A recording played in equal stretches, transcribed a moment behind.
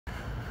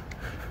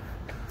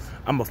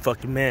I'm a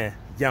fucking man.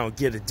 Y'all don't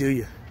get it, do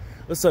you?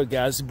 What's up,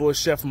 guys? It's your boy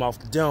Chef from Off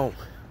the Dome.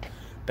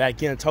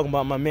 Back in talking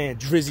about my man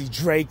Drizzy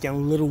Drake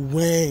and Lil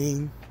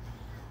Wayne.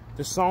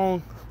 The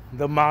song,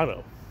 The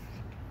Motto.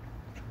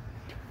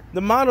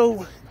 The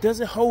Motto, does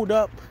it hold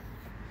up?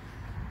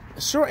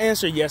 Short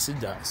answer, yes it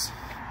does.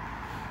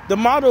 The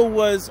Motto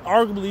was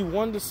arguably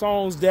one of the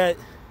songs that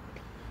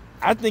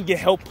I think it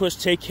helped push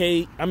Take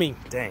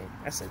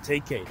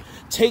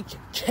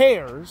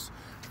Care's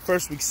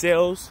first week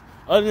sales.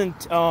 Other than,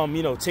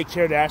 Take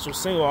Care, the actual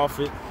single off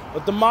it.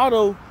 But The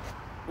Motto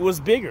was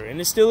bigger, and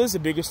it still is the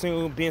biggest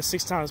single, being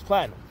 6 times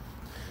platinum.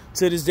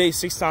 To this day,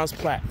 6 times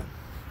platinum.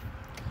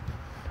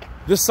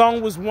 The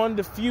song was one of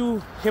the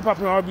few hip-hop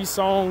and R&B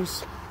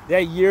songs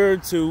that year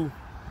to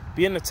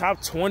be in the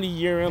top 20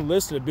 year-end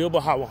list of the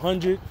Billboard Hot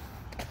 100.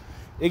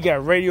 It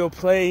got radio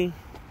play.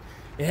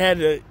 It had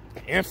the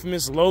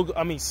infamous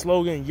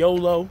slogan,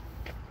 YOLO.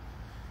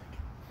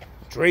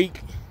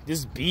 Drake,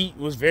 this beat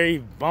was very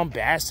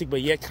bombastic,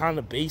 but yet kind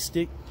of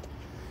basic.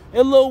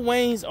 And Lil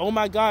Wayne's, oh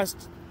my gosh,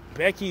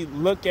 Becky,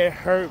 look at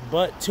her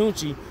butt,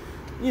 Tunchi.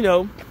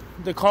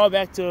 The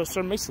callback to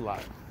Sir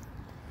Mix-a-Lot.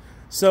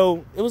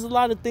 So, it was a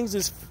lot of things in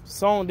this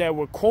song that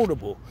were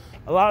quotable.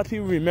 A lot of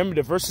people remember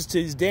the verses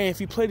to this day. And if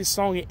you play this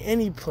song in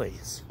any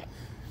place,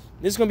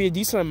 there's going to be a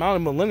decent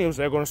amount of millennials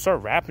that are going to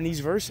start rapping these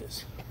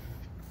verses.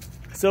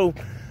 So,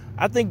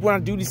 I think when I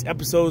do these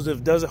episodes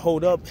of Does It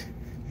Hold Up,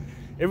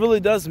 it really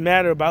does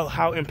matter about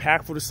how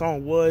impactful the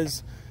song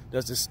was.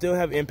 Does it still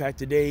have impact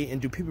today?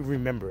 And do people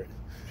remember it?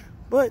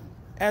 But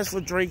as for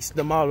Drake's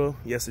The Motto,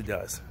 yes it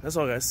does. That's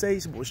all I got to say.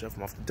 It's your boy Chef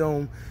from Off the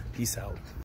Dome. Peace out.